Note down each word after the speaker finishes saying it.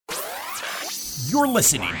You're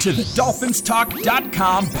listening to the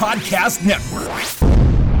DolphinsTalk.com podcast network.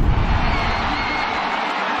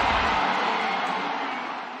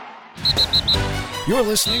 You're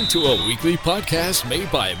listening to a weekly podcast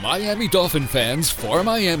made by Miami Dolphin fans for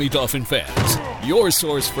Miami Dolphin fans. Your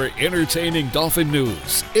source for entertaining Dolphin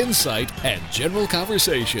news, insight, and general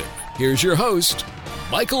conversation. Here's your host,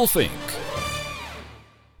 Michael Fink.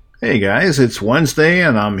 Hey guys, it's Wednesday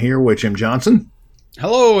and I'm here with Jim Johnson.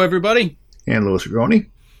 Hello, everybody. And Louis Agroni.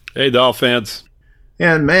 Hey, Dolph fans.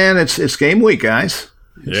 And man, it's game week, guys.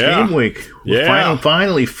 It's game week. We're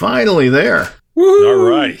finally there. Woo-hoo. All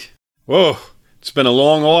right. Whoa. It's been a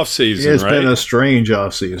long off season, It's been a strange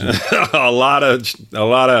off season. a lot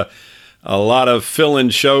of fill-in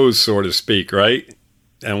shows, so to speak, right?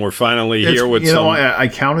 And we're finally here with some. I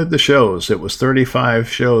counted the shows. It was 35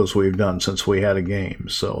 shows we've done since we had a game.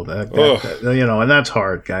 So that and that's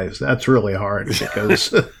hard, guys. That's really hard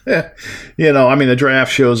because the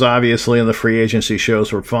draft shows obviously and the free agency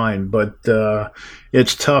shows were fine, but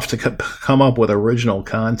it's tough to come up with original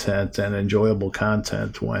content and enjoyable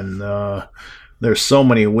content when there's so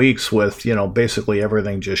many weeks with basically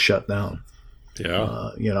everything just shut down.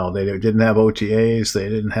 Yeah. They didn't have OTAs. They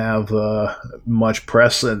didn't have much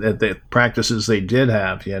press at the practices they did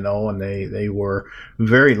have, and they were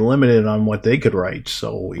very limited on what they could write.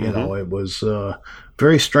 So, it was a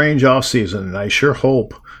very strange offseason. And I sure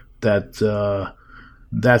hope that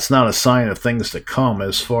that's not a sign of things to come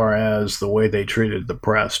as far as the way they treated the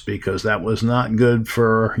press, because that was not good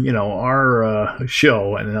for, our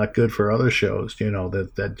show and not good for other shows,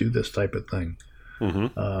 that do this type of thing.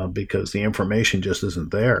 Because the information just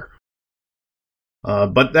isn't there.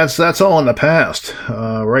 But that's all in the past.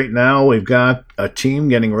 Right now, we've got a team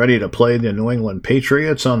getting ready to play the New England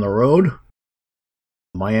Patriots on the road.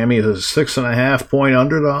 Miami is a 6.5-point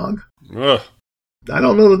underdog. Ugh. I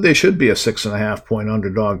don't know that they should be a 6.5-point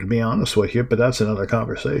underdog, to be honest with you, but that's another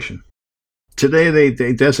conversation. Today,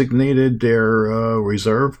 they designated their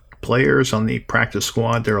reserve players on the practice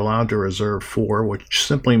squad. They're allowed to reserve 4, which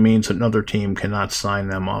simply means another team cannot sign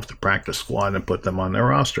them off the practice squad and put them on their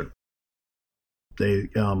roster. They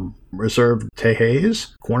reserved Tay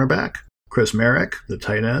Hayes, cornerback, Chris Merrick, the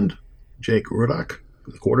tight end, Jake Rudock,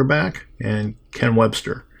 the quarterback, and Ken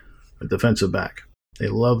Webster, a defensive back. They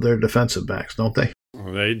love their defensive backs, don't they?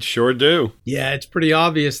 Well, they sure do. Yeah, it's pretty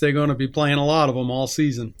obvious they're going to be playing a lot of them all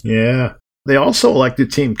season. Yeah. They also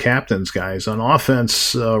elected team captains, guys. On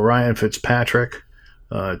offense, Ryan Fitzpatrick,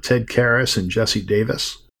 Ted Karras, and Jesse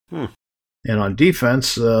Davis. And on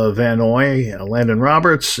defense, Van Noy, Landon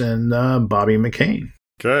Roberts, and Bobby McCain.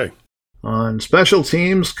 Okay. On special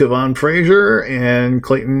teams, Kevon Frazier and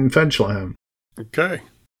Clayton Fedschlamm. Okay.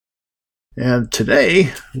 And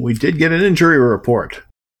today, we did get an injury report.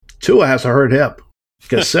 Tua has a hurt hip.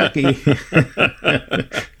 Gesicki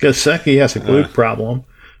has a glute problem.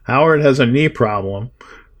 Howard has a knee problem.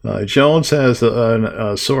 Jones has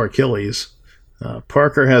a sore Achilles.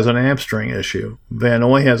 Parker has an hamstring issue. Van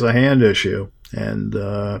Noy has a hand issue. And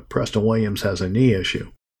Preston Williams has a knee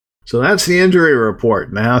issue. So that's the injury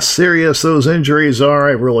report. Now, how serious those injuries are,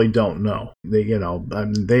 I really don't know. They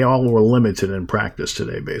all were limited in practice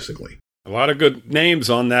today, basically. A lot of good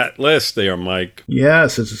names on that list there, Mike.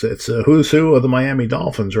 Yes, it's a who's who of the Miami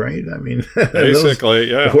Dolphins, right? I mean,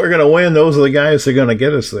 basically, yeah. If we're going to win, those are the guys that are going to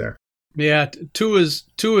get us there. Yeah, Tua's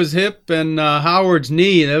hip and Howard's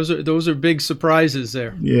knee. Those are big surprises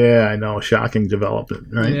there. Yeah, I know. Shocking development,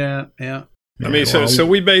 right? Yeah. I mean, so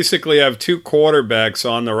we basically have 2 quarterbacks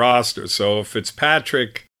on the roster. So if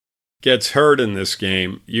Fitzpatrick gets hurt in this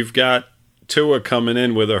game, you've got Tua coming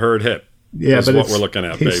in with a hurt hip. Yeah, that's but what we're looking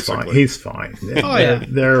at, basically. He's fine. They're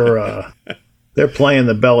playing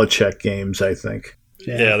the Belichick games, I think.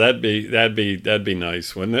 Yeah, that'd be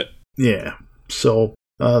nice, wouldn't it? Yeah. So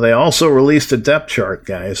they also released a depth chart,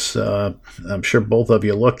 guys. I'm sure both of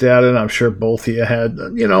you looked at it. I'm sure both of you had, a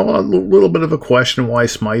little bit of a question why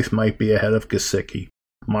Smythe might be ahead of Gesicki.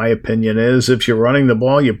 My opinion is if you're running the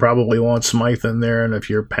ball, you probably want Smythe in there, and if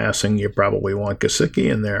you're passing, you probably want Gesicki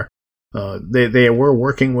in there. They were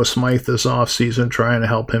working with Smythe this offseason, trying to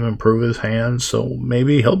help him improve his hands, so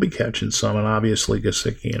maybe he'll be catching some, and obviously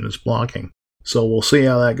Gesicki in his blocking. So we'll see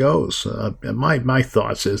how that goes. My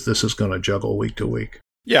thoughts is this is going to juggle week to week.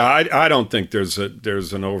 Yeah, I don't think there's an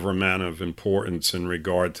overamount of importance in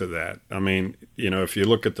regard to that. I mean, if you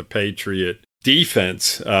look at the Patriot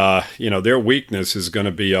defense, their weakness is going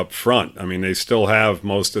to be up front. I mean, they still have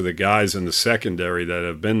most of the guys in the secondary that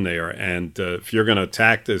have been there. And if you're going to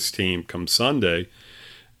attack this team come Sunday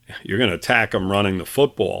you're going to attack them running the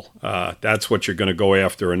football. That's what you're going to go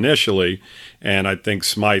after initially. And I think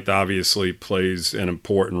Smythe obviously plays an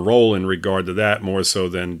important role in regard to that, more so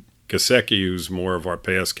than Gesicki, who's more of our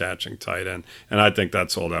pass-catching tight end. And I think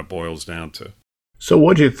that's all that boils down to. So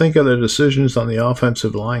what do you think of the decisions on the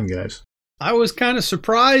offensive line, guys? I was kind of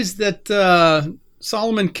surprised that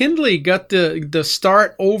Solomon Kindley got the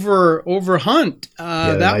start over Hunt.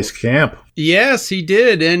 That nice camp. Yes, he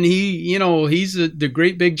did, and he's the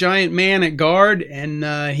great big giant man at guard,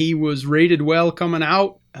 and he was rated well coming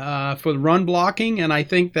out for the run blocking, and I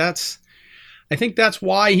think that's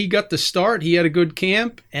why he got the start. He had a good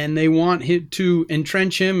camp, and they want him to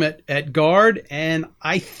entrench him at guard, and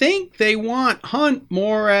I think they want Hunt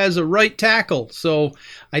more as a right tackle. So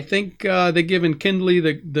I think they're giving Kindley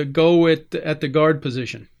the go at the guard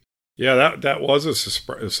position. Yeah, that was a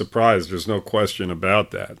surprise. There's no question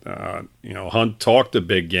about that. Hunt talked a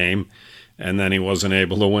big game, and then he wasn't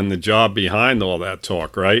able to win the job behind all that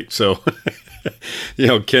talk, right? So,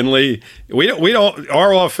 Kindley, we don't.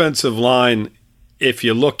 Our offensive line, if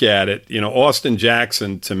you look at it, Austin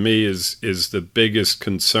Jackson to me is the biggest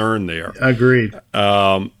concern there. Agreed.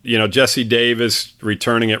 Jesse Davis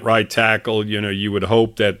returning at right tackle. You would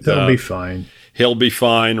hope that he'll be fine. He'll be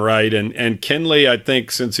fine, right? And Kindley, I think,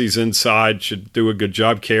 since he's inside, should do a good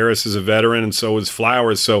job. Karras is a veteran, and so is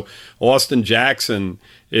Flowers. So Austin Jackson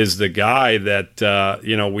is the guy that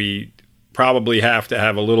we probably have to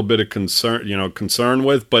have a little bit of concern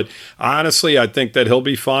with. But honestly, I think that he'll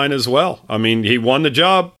be fine as well. I mean, he won the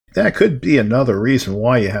job. That could be another reason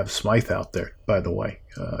why you have Smythe out there, by the way,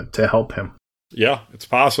 to help him. Yeah, it's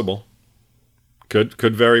possible.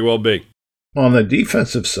 Could very well be. On the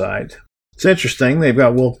defensive side, it's interesting. They've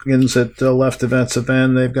got Wilkins at left defensive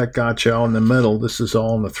end. They've got Gacho in the middle. This is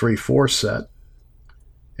all in the 3-4 set.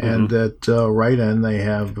 And at right end, they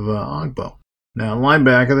have Ogbo. Now,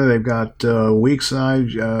 linebacker, they've got weak side,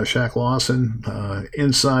 Shaq Lawson.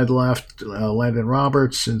 Inside left, Landon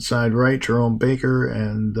Roberts. Inside right, Jerome Baker.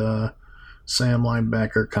 And Sam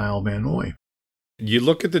linebacker, Kyle Van Noy. You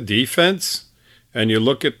look at the defense, and you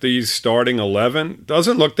look at these starting 11.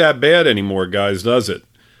 Doesn't look that bad anymore, guys, does it?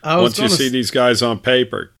 Once you see these guys on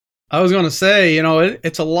paper. I was going to say,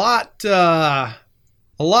 it's a lot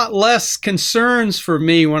less concerns for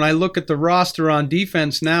me when I look at the roster on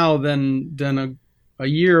defense now than a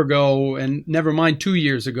year ago, and never mind 2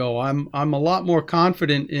 years ago. I'm a lot more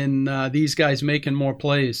confident in these guys making more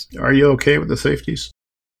plays. Are you okay with the safeties?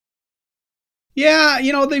 Yeah,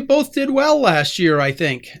 they both did well last year, I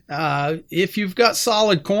think. If you've got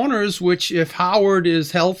solid corners, which if Howard is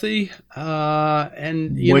healthy,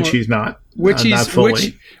 and which he's not, which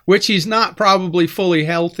he's not probably fully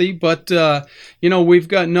healthy, but we've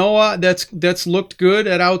got Noah that's looked good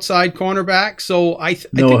at outside cornerback. So I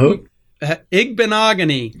think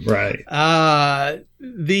Igbenogany, right?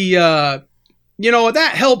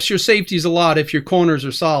 That helps your safeties a lot if your corners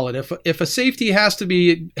are solid. If a safety has to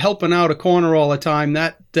be helping out a corner all the time,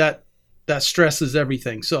 that stresses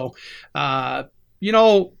everything. So,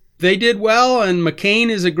 they did well, and McCain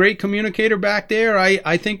is a great communicator back there.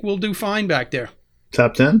 I think we'll do fine back there.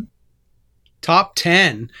 Top 10? Top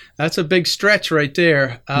 10. That's a big stretch right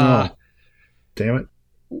there. Damn it.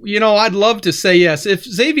 I'd love to say yes. If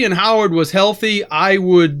Xavier Howard was healthy, I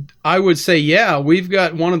would say, yeah, we've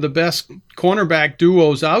got one of the best cornerback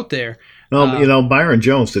duos out there. No, Byron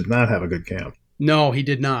Jones did not have a good camp. No, he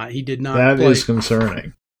did not. He did not. That is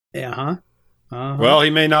concerning. Yeah. Well, he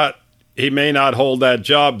may not hold that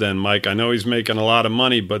job then, Mike. I know he's making a lot of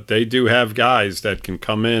money, but they do have guys that can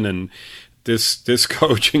come in, and this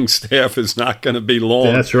coaching staff is not going to be long.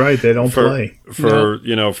 That's right. They don't play for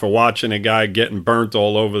watching a guy getting burnt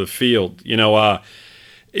all over the field.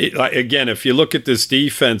 Again, if you look at this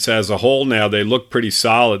defense as a whole now, they look pretty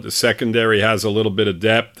solid. The secondary has a little bit of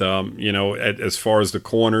depth, as far as the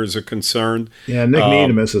corners are concerned. Yeah, Nick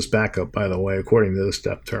Needham is his backup, by the way, according to this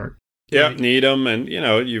depth chart. Yeah, Needham, and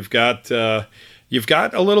you've got a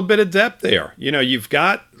little bit of depth there. You've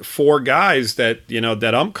got 4 guys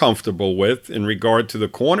that I'm comfortable with in regard to the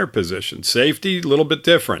corner position. Safety, a little bit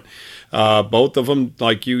different. Both of them,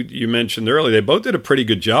 like you mentioned earlier, they both did a pretty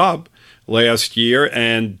good job last year,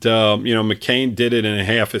 and McCain did it in a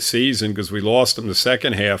half a season because we lost him the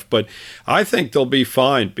second half. But I think they'll be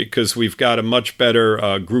fine because we've got a much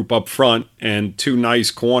better group up front and 2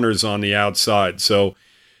 nice corners on the outside. So,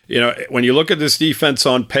 when you look at this defense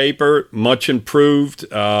on paper, much improved.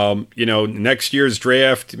 Next year's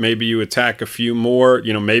draft, maybe you attack a few more.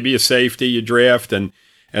 Maybe a safety you draft, and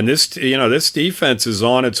this defense is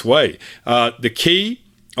on its way. The key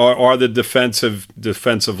are the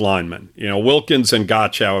defensive linemen. You know, Wilkins and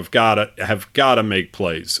Gottschall have got to make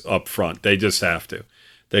plays up front. They just have to.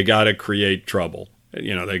 They got to create trouble.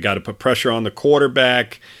 You know, they got to put pressure on the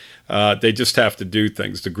quarterback. They just have to do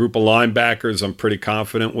things. The group of linebackers, I'm pretty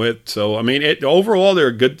confident with. So, I mean, overall,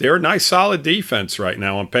 they're a nice, solid defense right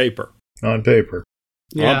now on paper. On paper.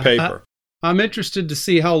 Yeah, on paper. I'm interested to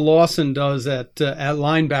see how Lawson does at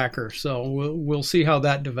linebacker. So we'll see how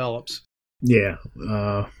that develops. Yeah.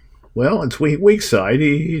 Well, it's weak side.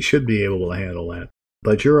 He should be able to handle that.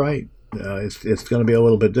 But you're right. It's going to be a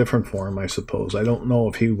little bit different for him, I suppose. I don't know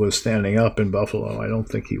if he was standing up in Buffalo. I don't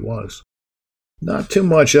think he was. Not too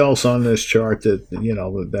much else on this chart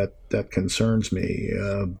that concerns me.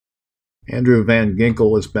 Andrew Van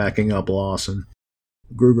Ginkel is backing up Lawson.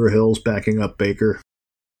 Gruger Hill's backing up Baker.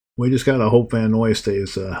 We just got to hope Van Noy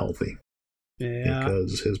stays healthy. Yeah.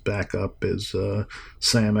 Because his backup is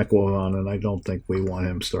Sam Ekwon, and I don't think we want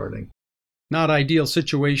him starting. Not ideal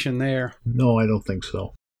situation there. No, I don't think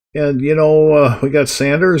so. And, we got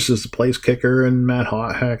Sanders as the place kicker and Matt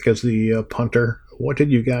Hack as the punter. What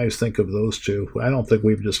did you guys think of those two? I don't think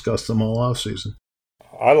we've discussed them all offseason.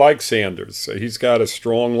 I like Sanders. He's got a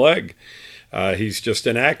strong leg. He's just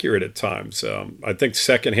inaccurate at times. I think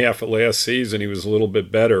second half of last season he was a little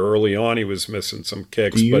bit better. Early on he was missing some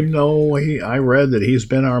kicks. I read that he's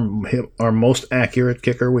been our most accurate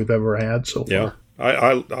kicker we've ever had so far.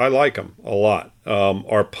 Yeah, I like him a lot.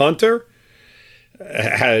 Our punter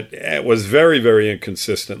was very, very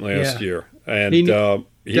inconsistent last year, and he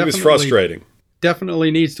was frustrating. Definitely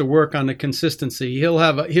needs to work on the consistency. He'll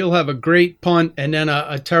have a great punt and then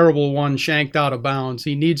a terrible one shanked out of bounds.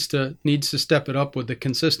 He needs to step it up with the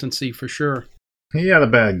consistency for sure. He had a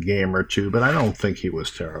bad game or two, but I don't think he was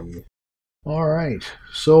terrible. All right,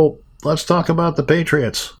 so let's talk about the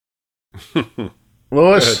Patriots.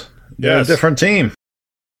 Louis, they're a different team.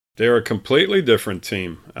 They're a completely different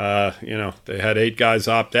team. They had 8 guys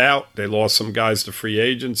opt out. They lost some guys to free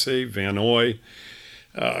agency. Van Noy.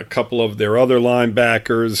 A couple of their other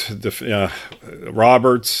linebackers,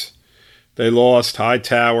 Roberts, they lost,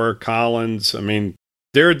 Hightower, Collins. I mean,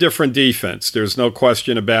 they're a different defense. There's no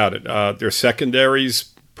question about it. Their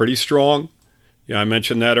secondary's pretty strong. I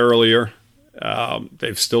mentioned that earlier.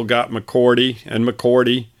 They've still got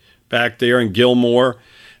McCourty back there and Gilmore.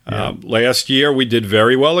 Yeah. Last year, we did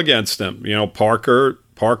very well against them.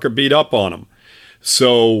 Parker beat up on them.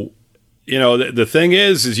 So, the thing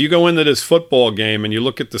is you go into this football game and you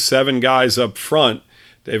look at the 7 guys up front.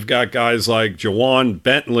 They've got guys like Jawan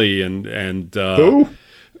Bentley and who?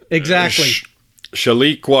 Exactly.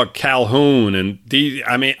 Shaliqua Calhoun and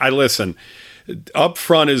listen. Up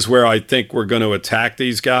front is where I think we're going to attack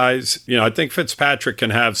these guys. I think Fitzpatrick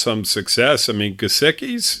can have some success. I mean,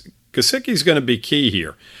 Gesicki's going to be key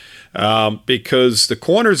here. Because the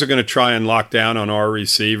corners are going to try and lock down on our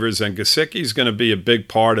receivers, and Gesicki's going to be a big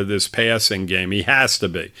part of this passing game. He has to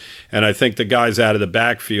be. And I think the guys out of the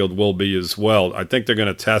backfield will be as well. I think they're going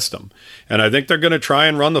to test them. And I think they're going to try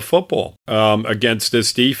and run the football against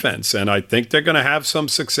this defense, and I think they're going to have some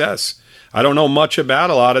success. I don't know much about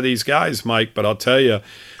a lot of these guys, Mike, but I'll tell you,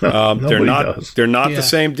 they're not the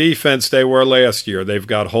same defense they were last year. They've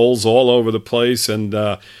got holes all over the place, and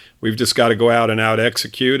we've just got to go out and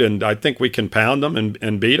execute, and I think we can pound them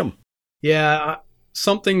and beat them. Yeah,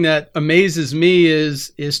 something that amazes me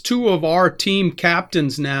is 2 of our team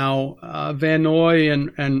captains now, Van Noy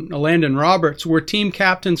and Landon Roberts, were team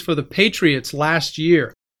captains for the Patriots last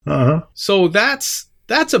year. Uh-huh. So that's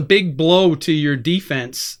a big blow to your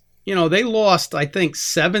defense. They lost, I think,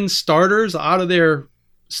 7 starters out of their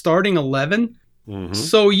starting 11. Mm-hmm.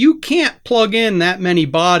 So you can't plug in that many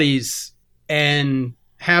bodies and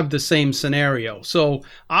have the same scenario. So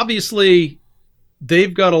obviously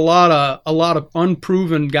they've got a lot of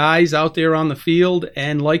unproven guys out there on the field,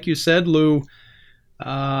 and like you said, Lou,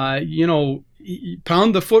 pound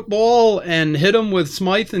the football and hit them with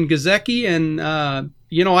Smythe and Gesicki, and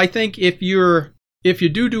I think if you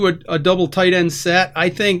do a double tight end set, I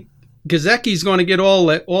think Gesicki's going to get all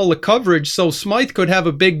the coverage, so Smythe could have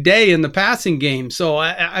a big day in the passing game. So,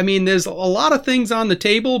 I mean, there's a lot of things on the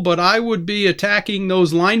table, but I would be attacking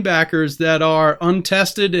those linebackers that are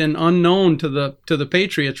untested and unknown to the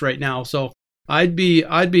Patriots right now. So I'd be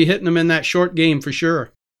hitting them in that short game for sure.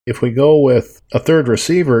 If we go with a third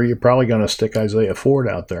receiver, you're probably going to stick Isaiah Ford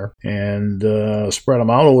out there and spread them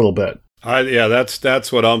out a little bit.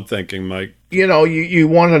 That's what I'm thinking, Mike. You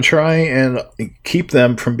want to try and keep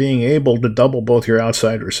them from being able to double both your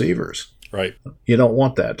outside receivers. Right. You don't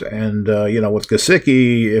want that. And, with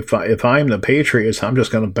Gesicki, if I'm the Patriots, I'm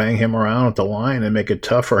just going to bang him around at the line and make it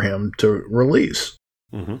tough for him to release.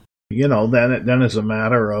 Mm-hmm. then it's a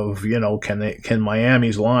matter of, can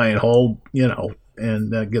Miami's line hold,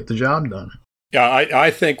 and get the job done. Yeah,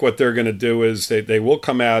 I think what they're going to do is they will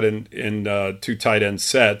come out in two tight end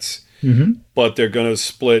sets, but they're going to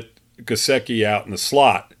split Gesicki out in the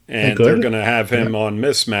slot, and they're going to have him on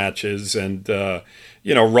mismatches and,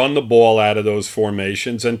 run the ball out of those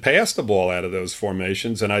formations and pass the ball out of those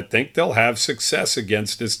formations. And I think they'll have success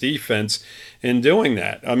against this defense in doing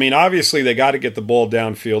that. I mean, obviously they got to get the ball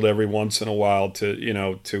downfield every once in a while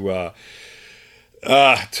to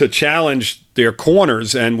challenge their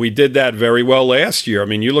corners, and we did that very well last year. I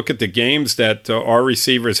mean, you look at the games that our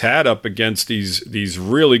receivers had up against these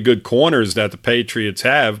really good corners that the Patriots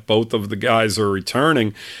have. Both of the guys are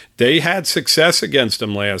returning. They had success against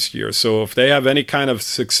them last year. So if they have any kind of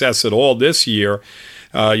success at all this year,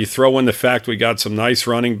 you throw in the fact we got some nice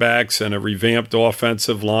running backs and a revamped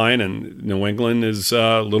offensive line, and New England is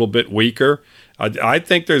a little bit weaker. I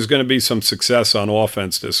think there's going to be some success on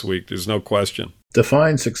offense this week. There's no question.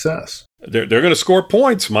 Define success. They're going to score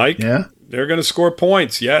points, Mike. Yeah. They're going to score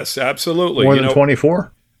points. Yes, absolutely. More than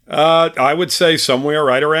 24? I would say somewhere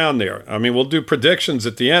right around there. I mean, we'll do predictions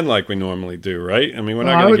at the end like we normally do, right? I mean, we're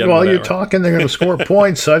not going to get while you're talking, they're going to score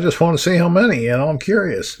points. So I just want to see how many. I'm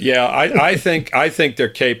curious. Yeah, I think they're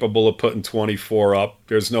capable of putting 24 up.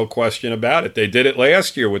 There's no question about it. They did it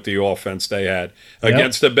last year with the offense they had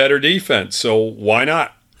against a better defense. So why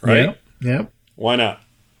not, right? Yeah. Why not?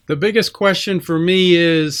 The biggest question for me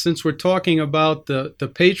is, since we're talking about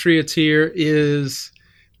the Patriots here, is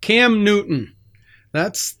Cam Newton.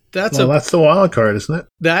 That's the wild card, isn't it?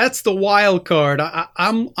 That's the wild card.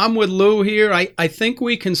 I'm with Lou here. I think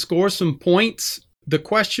we can score some points. The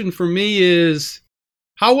question for me is,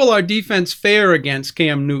 how will our defense fare against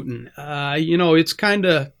Cam Newton? It's kind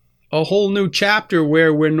of a whole new chapter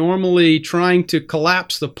where we're normally trying to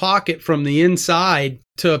collapse the pocket from the inside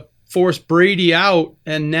to force Brady out,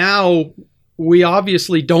 and now we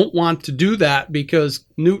obviously don't want to do that because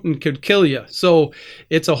Newton could kill you. So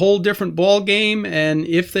it's a whole different ball game, and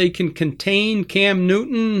if they can contain Cam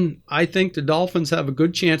Newton, I think the Dolphins have a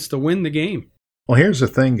good chance to win the game. Well, here's the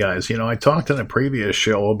thing, guys. I talked in a previous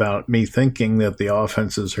show about me thinking that the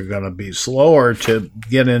offenses are going to be slower to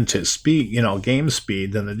get into speed, game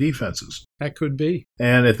speed than the defenses. That could be.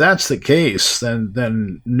 And if that's the case,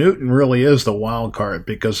 then Newton really is the wild card,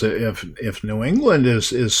 because if New England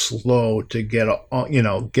is slow to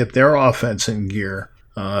get their offense in gear,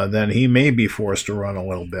 then he may be forced to run a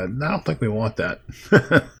little bit. And I don't think we want that.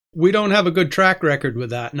 We don't have a good track record with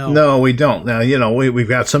that, no. No, we don't. Now, we've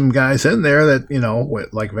got some guys in there that,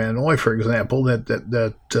 like Van Noy, for example,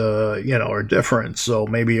 that are different. So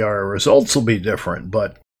maybe our results will be different.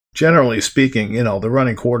 But generally speaking, the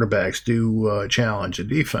running quarterbacks do challenge a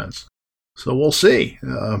defense. So we'll see.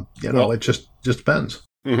 It just depends.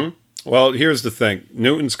 Mm-hmm. Well, here's the thing.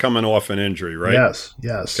 Newton's coming off an injury, right?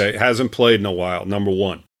 Yes. Okay, hasn't played in a while, number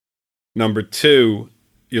one. Number two,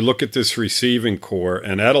 you look at this receiving core,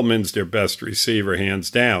 and Edelman's their best receiver, hands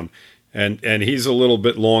down. And he's a little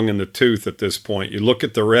bit long in the tooth at this point. You look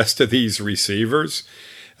at the rest of these receivers.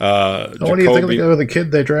 What do you think of the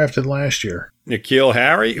kid they drafted last year? N'Keal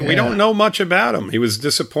Harry? Yeah. We don't know much about him. He was a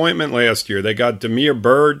disappointment last year. They got Damiere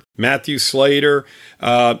Byrd, Matthew Slater.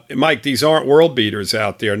 Mike, these aren't world beaters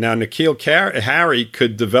out there. Now, N'Keal Harry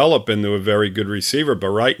could develop into a very good receiver, but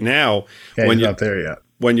right now, he's not there yet.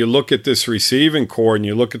 When you look at this receiving core and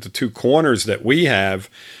you look at the two corners that we have,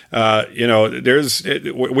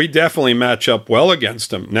 we definitely match up well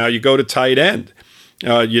against them. Now you go to tight end.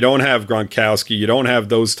 You don't have Gronkowski. You don't have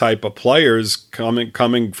those type of players coming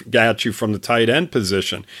at you from the tight end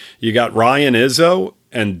position. You got Ryan Izzo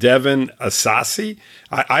and Devin Asasi.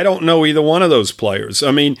 I don't know either one of those players.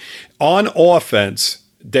 I mean, on offense,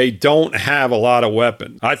 they don't have a lot of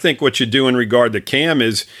weapons. I think what you do in regard to Cam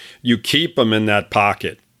is you keep him in that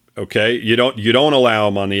pocket. Okay, you don't allow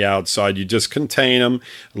him on the outside. You just contain him,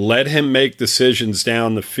 let him make decisions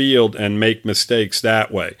down the field and make mistakes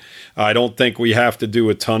that way. I don't think we have to do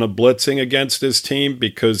a ton of blitzing against this team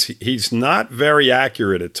because he's not very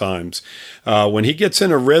accurate at times. When he gets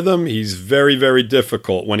in a rhythm, he's very, very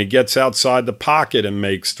difficult. When he gets outside the pocket and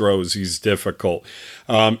makes throws, he's difficult.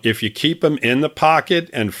 If you keep him in the pocket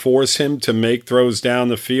and force him to make throws down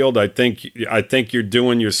the field, I think you're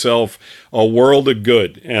doing yourself a world of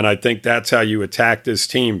good. And I think that's how you attack this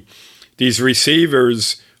team. These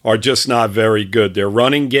receivers are just not very good. Their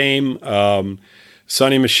running game,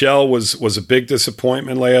 Sonny Michel was a big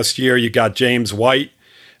disappointment last year. You got James White,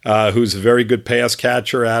 who's a very good pass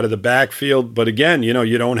catcher out of the backfield. But again, you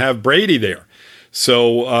don't have Brady there.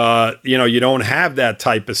 So, you don't have that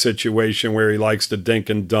type of situation where he likes to dink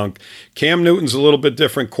and dunk. Cam Newton's a little bit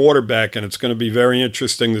different quarterback, and it's going to be very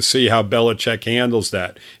interesting to see how Belichick handles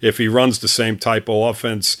that. If he runs the same type of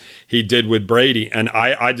offense he did with Brady. And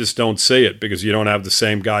I just don't see it because you don't have the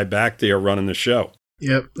same guy back there running the show.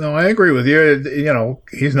 Yep. No, I agree with you.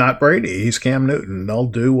 He's not Brady. He's Cam Newton. They'll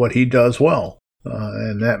do what he does well.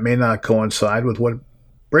 And that may not coincide with what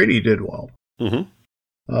Brady did well. Mm-hmm.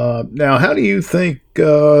 Now, how do you think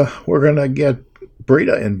we're going to get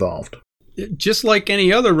Breida involved? Just like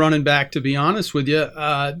any other running back, to be honest with you,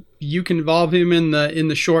 you can involve him in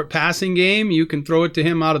the short passing game. You can throw it to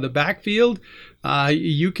him out of the backfield.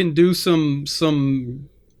 You can do some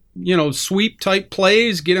sweep type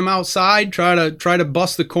plays, get him outside, try to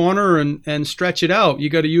bust the corner and stretch it out. You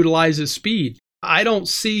got to utilize his speed. I don't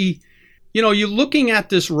see, you're looking at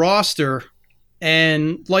this roster,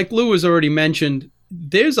 and like Lou has already mentioned,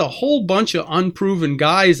 there's a whole bunch of unproven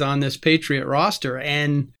guys on this Patriot roster,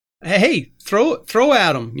 and hey, throw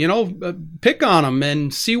at them, pick on them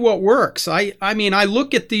and see what works. I mean, I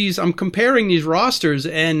look at these, I'm comparing these rosters,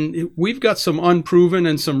 and we've got some unproven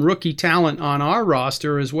and some rookie talent on our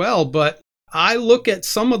roster as well, but I look at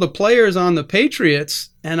some of the players on the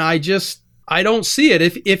Patriots, and I don't see it.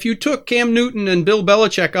 If you took Cam Newton and Bill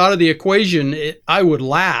Belichick out of the equation, I would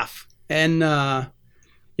laugh. And,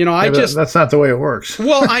 that's not the way it works.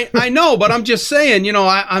 Well, I know, but I'm just saying,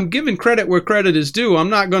 I'm giving credit where credit is due. I'm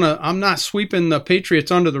not sweeping the Patriots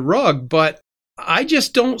under the rug, but I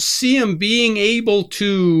just don't see them being able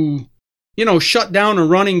to, shut down a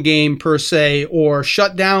running game per se, or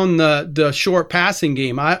shut down the short passing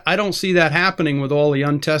game. I don't see that happening with all the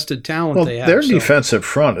untested talent they have. Their defensive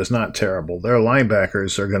front is not terrible. Their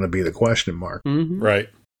linebackers are going to be the question mark. Mm-hmm. Right.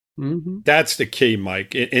 Mm-hmm. That's the key,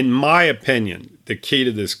 Mike. In my opinion, the key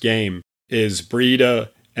to this game is Breida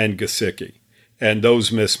and Gesicki and those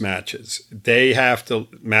mismatches. They have to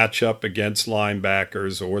match up against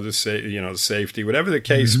linebackers or the safety, whatever the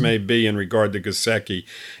case may be in regard to Gesicki.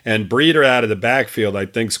 And Breida out of the backfield, I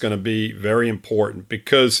think, is going to be very important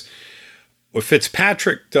because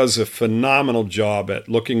Fitzpatrick does a phenomenal job at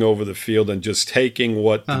looking over the field and just taking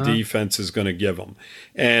what the defense is going to give him.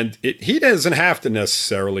 And he doesn't have to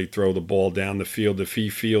necessarily throw the ball down the field if he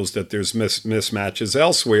feels that there's mismatches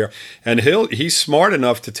elsewhere. And he's smart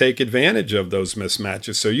enough to take advantage of those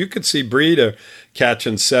mismatches. So you could see Breida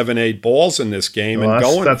catching 7-8 balls in this game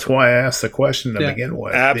going. That's why I asked the question to begin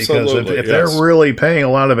with. Absolutely. Because if they're really paying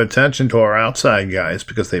a lot of attention to our outside guys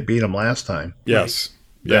because they beat them last time. Yes. Right?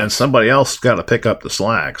 Then somebody else got to pick up the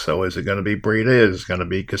slack. So is it going to be Breida? Is it going to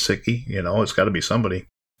be Gesicki? It's got to be somebody.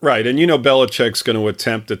 Right. And Belichick's going to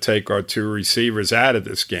attempt to take our two receivers out of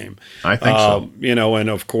this game. I think so. And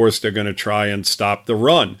of course they're going to try and stop the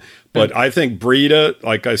run. But I think Breida,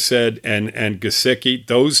 like I said, and Gesicki,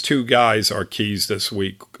 those two guys are keys this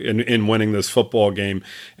week in winning this football game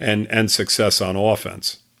and success on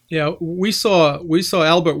offense. Yeah, we saw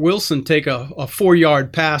Albert Wilson take a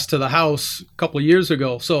 4-yard pass to the house a couple of years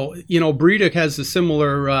ago. So, Breida has a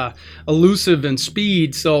similar elusive and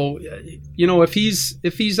speed. So, if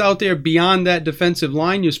he's out there beyond that defensive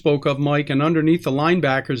line you spoke of, Mike, and underneath the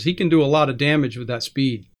linebackers, he can do a lot of damage with that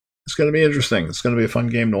speed. It's going to be interesting. It's going to be a fun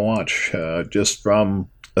game to watch, just from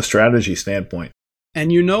a strategy standpoint.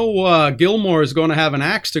 And Gilmore is going to have an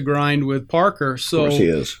axe to grind with Parker. So of course he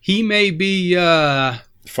is. He may be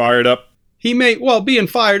fired up. He may being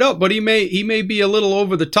fired up, but he may be a little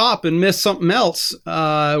over the top and miss something else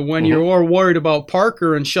when you're all worried about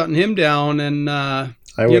Parker and shutting him down. And I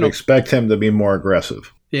would expect him to be more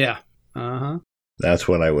aggressive. Yeah. That's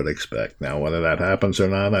what I would expect. Now, whether that happens or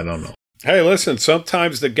not, I don't know. Hey, listen,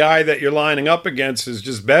 sometimes the guy that you're lining up against is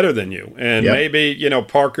just better than you. And maybe,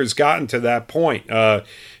 Parker's gotten to that point.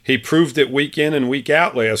 He proved it week in and week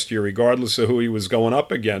out last year, regardless of who he was going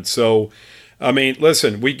up against. So, I mean,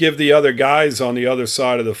 listen, we give the other guys on the other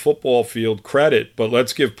side of the football field credit, but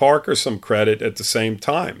let's give Parker some credit at the same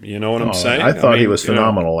time. You know what I'm saying? I thought he was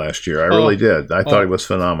phenomenal last year. I really did. I thought he was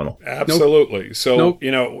phenomenal. Absolutely. Nope.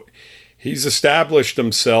 So, he's established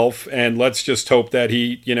himself, and let's just hope that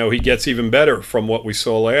he gets even better from what we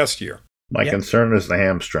saw last year. My concern is the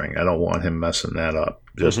hamstring. I don't want him messing that up.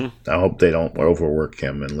 I hope they don't overwork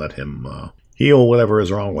him and let him heal whatever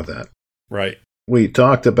is wrong with that. Right. We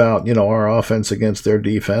talked about, our offense against their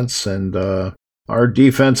defense, and our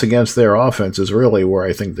defense against their offense is really where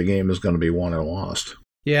I think the game is going to be won or lost.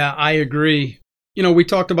 Yeah, I agree. We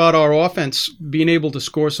talked about our offense being able to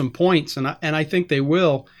score some points, and I think they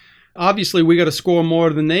will. Obviously, we got to score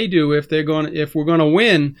more than they do if we're going to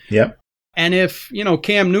win. Yep. And if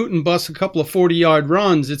Cam Newton busts a couple of 40-yard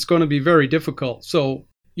runs, it's going to be very difficult. So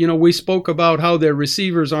we spoke about how their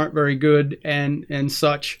receivers aren't very good and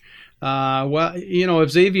such. If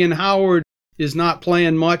Xavier Howard is not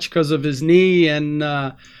playing much because of his knee, and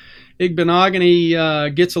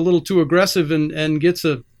Igbinoghene gets a little too aggressive and gets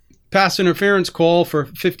a pass interference call for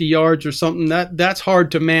 50 yards or something, that's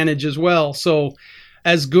hard to manage as well. So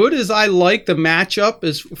as good as I like the matchup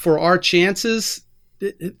as for our chances,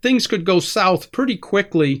 things could go south pretty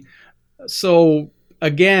quickly. So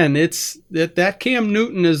again, it's that Cam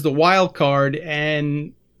Newton is the wild card.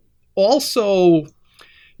 And also,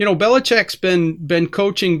 Belichick's been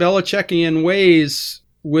coaching Belichickian ways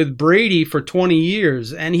with Brady for 20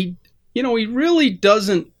 years, and he really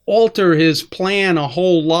doesn't alter his plan a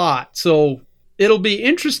whole lot. So it'll be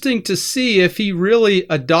interesting to see if he really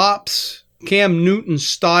adopts Cam Newton's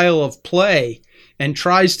style of play and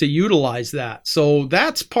tries to utilize that. So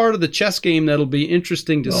that's part of the chess game that'll be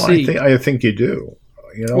interesting to see. I think you do.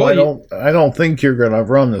 I don't think you're going to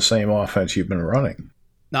run the same offense you've been running.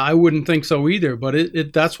 No, I wouldn't think so either.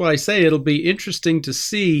 But that's what I say. It'll be interesting to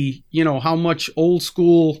see, how much old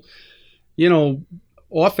school,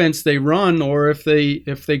 offense they run, or if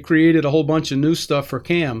they created a whole bunch of new stuff for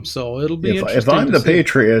Cam. So it'll be interesting. If I'm the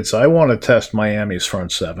Patriots, I want to test Miami's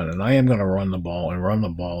front seven, and I am going to run the ball and run the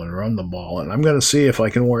ball and run the ball, and I'm going to see if I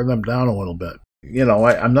can wear them down a little bit.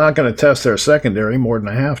 I'm not going to test their secondary more than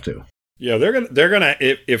I have to. Yeah, they're gonna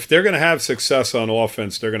if they're gonna have success on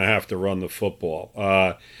offense, they're gonna have to run the football.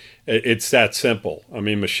 It's that simple. I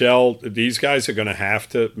mean, Michelle, these guys are going to have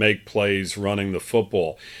to make plays running the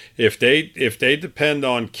football. If they depend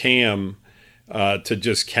on Cam to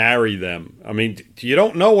just carry them, I mean, you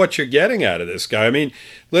don't know what you're getting out of this guy. I mean,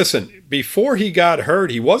 listen, before he got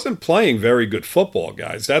hurt, he wasn't playing very good football,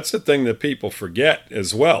 guys. That's the thing that people forget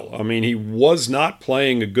as well. I mean, he was not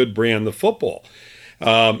playing a good brand of football.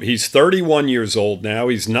 He's 31 years old now.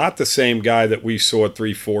 He's not the same guy that we saw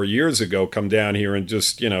 3-4 years ago come down here and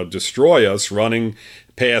just, destroy us, running,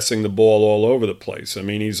 passing the ball all over the place. I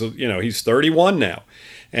mean, he's 31 now,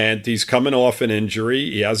 and he's coming off an injury.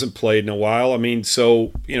 He hasn't played in a while. I mean,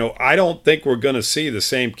 so, I don't think we're going to see the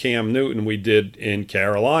same Cam Newton we did in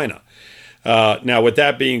Carolina. Now, with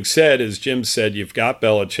that being said, as Jim said, you've got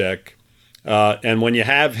Belichick, and when you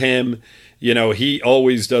have him, he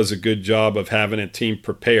always does a good job of having a team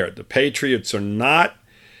prepared. The Patriots are not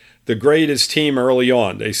the greatest team early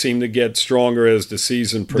on. They seem to get stronger as the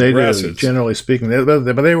season progresses. They do, generally speaking. But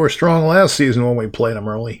they were strong last season when we played them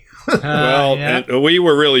early. And we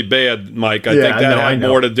were really bad, Mike. I think that had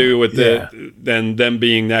more to do with than them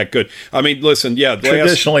being that good. I mean, listen,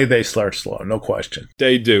 traditionally they start slow, no question.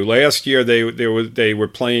 They do. Last year they were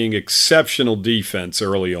playing exceptional defense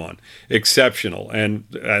early on, exceptional.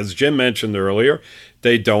 And as Jim mentioned earlier,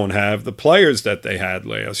 they don't have the players that they had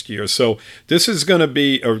last year. So this is going to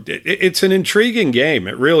be it's an intriguing game.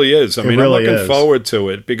 It really is. I mean, I'm looking forward to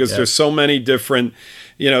it because there's so many different.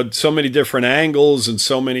 So many different angles and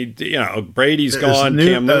so many, Brady's gone,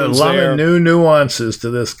 Cam Newton's there. A lot of new nuances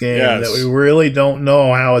to this game that we really don't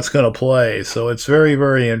know how it's going to play. So it's very,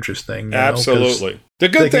 very interesting. Absolutely. The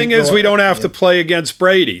good thing is we don't have to play against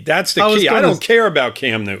Brady. That's the key. I don't care about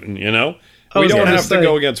Cam Newton, We don't have to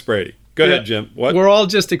go against Brady. Go ahead, Jim. What? We're all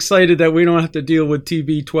just excited that we don't have to deal with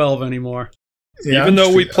TB12 anymore. Yeah, even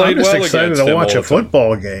though we played well against them. I'm excited to watch a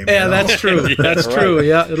football game. Yeah, that's true. That's true.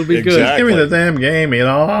 Yeah, it'll be good. Just give me the damn game,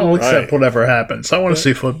 I'll accept whatever happens. I want to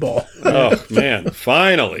see football. Oh, man.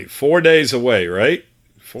 Finally. 4 days away, right?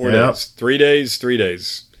 4 days. 3 days. 3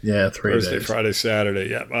 days. Yeah, 3 days. Thursday, Friday, Saturday.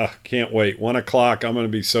 Yeah, can't wait. 1 o'clock. I'm going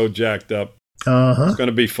to be so jacked up. It's going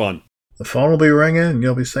to be fun. The phone will be ringing, and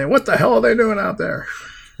you'll be saying, what the hell are they doing out there?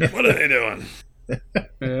 What are they doing?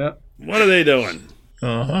 Yeah. What are they doing?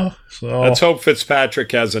 So let's hope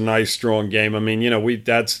Fitzpatrick has a nice, strong game. I mean,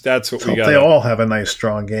 that's what we got. They all have a nice,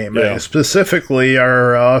 strong game. Yeah. Specifically,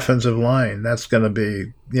 our offensive line. That's going to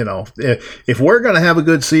be, if we're going to have a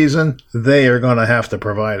good season, they are going to have to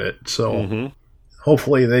provide it. So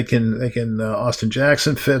hopefully they can. Austin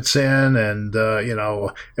Jackson fits in, and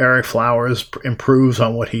Eric Flowers improves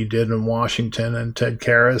on what he did in Washington, and Ted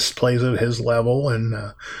Karras plays at his level,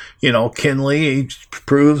 and Kinley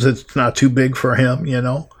proves it's not too big for him,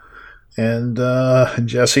 and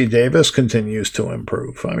Jesse Davis continues to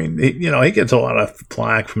improve. I mean, he gets a lot of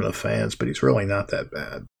flack from the fans, but he's really not that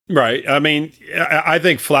bad. Right. I mean, I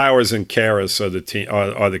think Flowers and Karras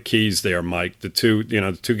are the keys there, Mike. The two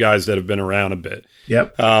guys that have been around a bit.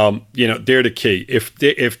 Yep. They're the key.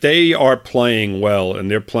 If they are playing well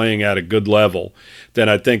and they're playing at a good level, then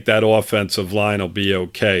I think that offensive line will be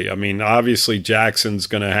okay. I mean, obviously Jackson's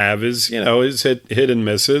going to have his hit and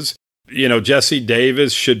misses. Jesse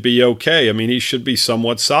Davis should be okay. I mean, he should be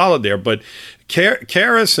somewhat solid there, but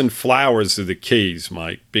Karras and Flowers are the keys,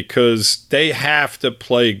 Mike, because they have to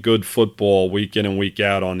play good football week in and week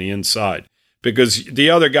out on the inside. Because the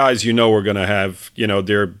other guys, are going to have,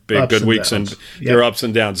 their big good weeks and their ups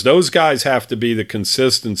and downs. Those guys have to be the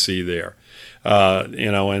consistency there.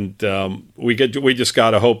 We just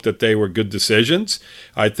got to hope that they were good decisions.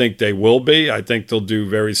 I think they will be. I think they'll do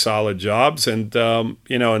very solid jobs, and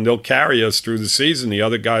and they'll carry us through the season. The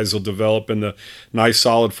other guys will develop into nice,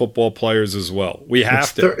 solid football players as well. We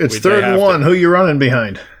have to. It's third and one. Who you running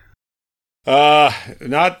behind?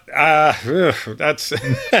 That's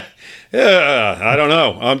I don't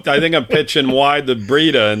know. I think I'm pitching wide to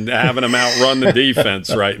Breida and having him outrun the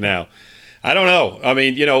defense right now. I don't know. I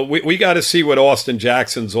mean, we got to see what Austin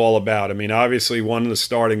Jackson's all about. I mean, obviously won the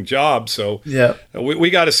starting job, so yeah, we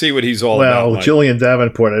got to see what he's all about. Well, Julian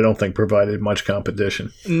Davenport, I don't think provided much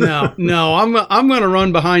competition. No, I'm going to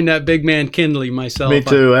run behind that big man Kindley myself. Me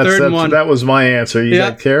too. That was my answer. You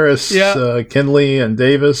got Karras, Kindley, and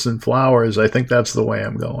Davis and Flowers. I think that's the way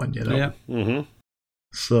I'm going. Yeah. Mm-hmm.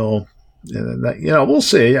 So, we'll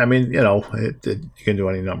see. I mean, you can do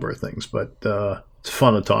any number of things, but it's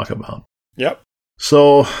fun to talk about. Yep.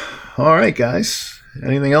 So, all right, guys.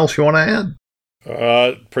 Anything else you want to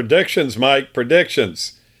add? Predictions, Mike.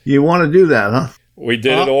 Predictions. You want to do that, huh? We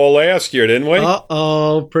did it all last year, didn't we?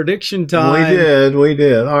 Uh-oh, prediction time. We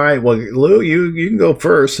did. All right. Well, Lou, you can go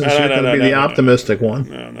first since you're going to be the optimistic one.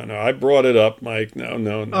 No. I brought it up, Mike. No.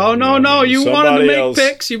 Oh, no. You wanted to make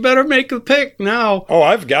picks. You better make the pick now. Oh,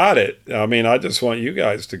 I've got it. I mean, I just want you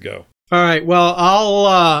guys to go. All right. Well,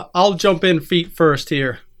 I'll jump in feet first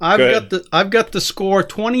here. I've got the score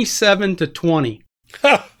 27-20.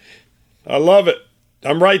 I love it.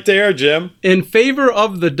 I'm right there, Jim. In favor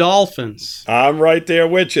of the Dolphins. I'm right there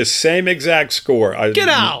with you. Same exact score. Get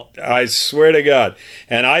out! I swear to God.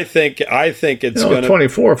 And I think it's going to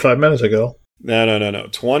 24 5 minutes ago. No.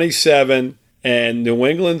 27. And New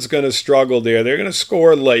England's going to struggle there. They're going to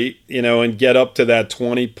score late, and get up to that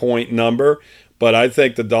 20-point number. But I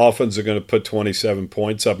think the Dolphins are going to put 27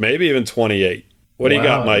 points up, maybe even 28. What do you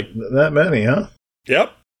got, Mike? That many, huh?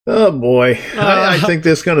 Yep. Oh, boy. I think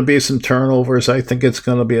there's going to be some turnovers. I think it's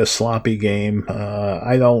going to be a sloppy game.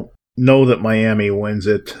 I don't know that Miami wins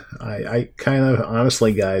it. I kind of,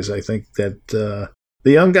 honestly, guys, I think that the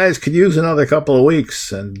young guys could use another couple of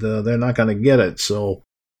weeks, and they're not going to get it. So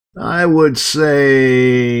I would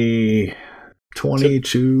say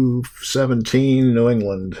 22-17 New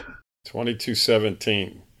England.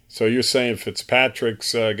 22-17. So you're saying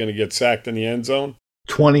Fitzpatrick's going to get sacked in the end zone?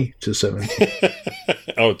 20-17.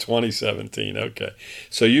 Oh, 2017. Okay.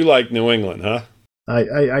 So you like New England, huh?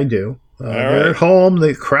 I do. They're at home.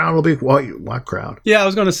 The crowd will be what crowd? Yeah, I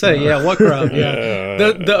was going to say, what crowd? Yeah,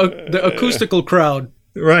 the acoustical crowd.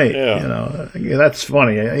 Right. Yeah. That's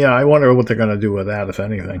funny. Yeah, I wonder what they're going to do with that, if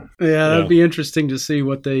anything. Yeah, that'd be interesting to see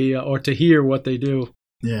what they or to hear what they do.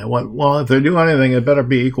 Yeah, well, if they do anything, it better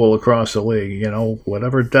be equal across the league.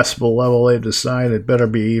 Whatever decibel level they decide, it better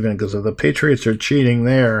be even. Because if the Patriots are cheating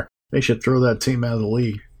there, they should throw that team out of the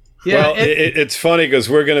league. Yeah, well, it's funny because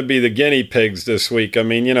we're going to be the guinea pigs this week. I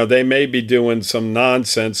mean, they may be doing some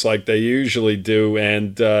nonsense like they usually do,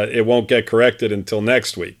 and it won't get corrected until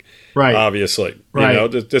next week. Right. Obviously.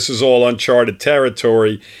 Right. This is all uncharted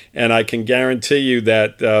territory, and I can guarantee you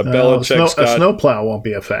that Belichick's got... A snowplow won't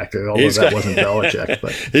be a factor, although that wasn't Belichick.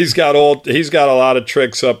 But. He's got a lot of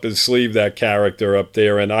tricks up his sleeve, that character up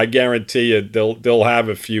there, and I guarantee you they'll have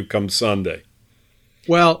a few come Sunday.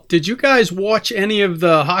 Well, did you guys watch any of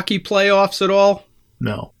the hockey playoffs at all?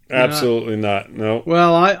 No. Absolutely not. No.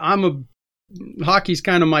 Well, hockey's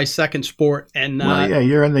kind of my second sport, and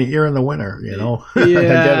you're in the winter, Yeah, I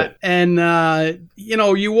get it. And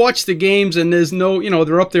you watch the games, and there's no,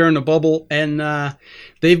 they're up there in the bubble, and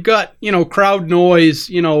they've got crowd noise,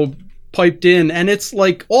 piped in, and it's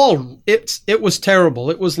like it was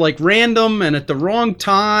terrible. It was like random and at the wrong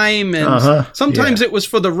time, and sometimes it was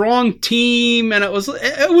for the wrong team, and it was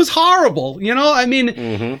horrible.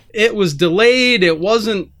 It was delayed. It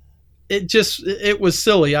wasn't. It was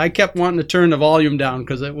silly. I kept wanting to turn the volume down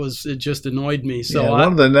because it just annoyed me. So one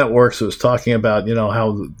of the networks was talking about,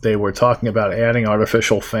 how they were talking about adding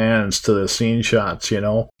artificial fans to the scene shots,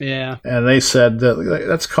 Yeah. And they said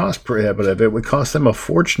that's cost prohibitive. It would cost them a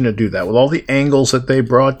fortune to do that. With all the angles that they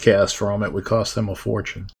broadcast from, it would cost them a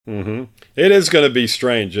fortune. Mm-hmm. It is going to be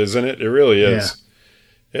strange, isn't it? It really is.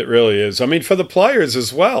 It really is. I mean, for the players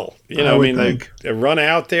as well. They run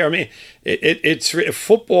out there. I mean, it's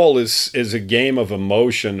football is a game of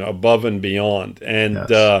emotion above and beyond, and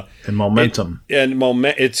momentum.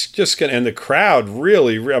 It's just gonna. And the crowd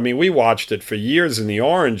really. I mean, we watched it for years in the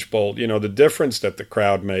Orange Bowl. The difference that the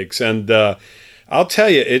crowd makes, and I'll tell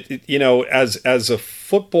you, as a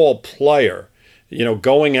football player.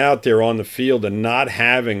 Going out there on the field and not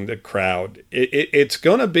having the crowd, it's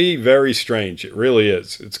going to be very strange. It really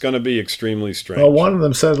is. It's going to be extremely strange. Well, one of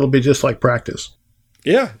them said it'll be just like practice.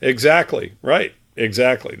 Yeah, exactly. Right.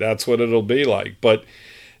 Exactly. That's what it'll be like. But,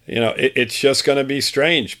 it's just going to be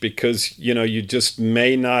strange because, you just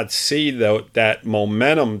may not see that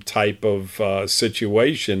momentum type of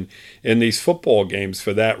situation in these football games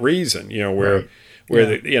for that reason, where... Right.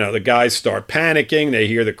 The guys start panicking, they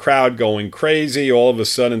hear the crowd going crazy, all of a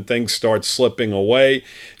sudden things start slipping away.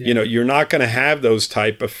 Yeah. You're not going to have those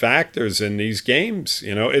type of factors in these games.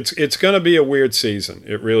 It's going to be a weird season.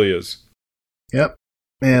 It really is. Yep.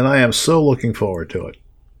 And I am so looking forward to it.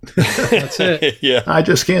 That's it. Yeah. I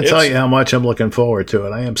just can't tell you how much I'm looking forward to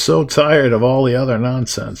it. I am so tired of all the other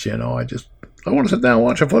nonsense. I want to sit down and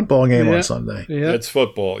watch a football game on Sunday. Yeah. It's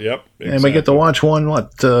football. Yep. Exactly. And we get to watch one,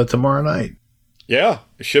 tomorrow night. Yeah,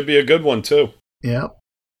 it should be a good one, too. Yeah.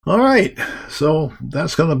 All right. So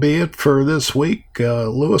that's going to be it for this week.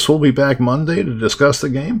 Lewis will be back Monday to discuss the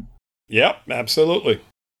game. Yep, absolutely.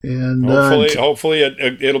 And hopefully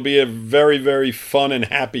it'll be a very, very fun and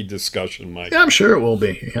happy discussion, Mike. Yeah, I'm sure it will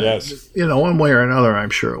be. Yes. One way or another, I'm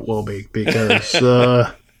sure it will be because, look,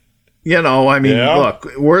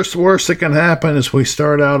 worst that can happen is we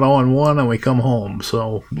start out 0-1 and we come home.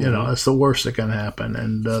 So, that's the worst that can happen.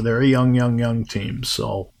 And they're a young team.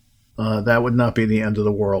 So that would not be the end of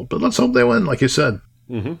the world. But let's hope they win, like you said.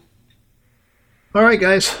 Mm-hmm. All right,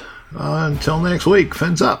 guys. Until next week,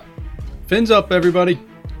 fins up. Fins up, everybody.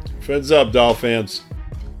 Fins up, Dolphins.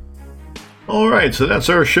 All right, so that's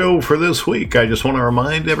our show for this week. I just want to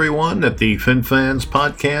remind everyone that the FinFans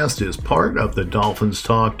podcast is part of the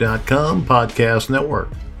DolphinsTalk.com podcast network.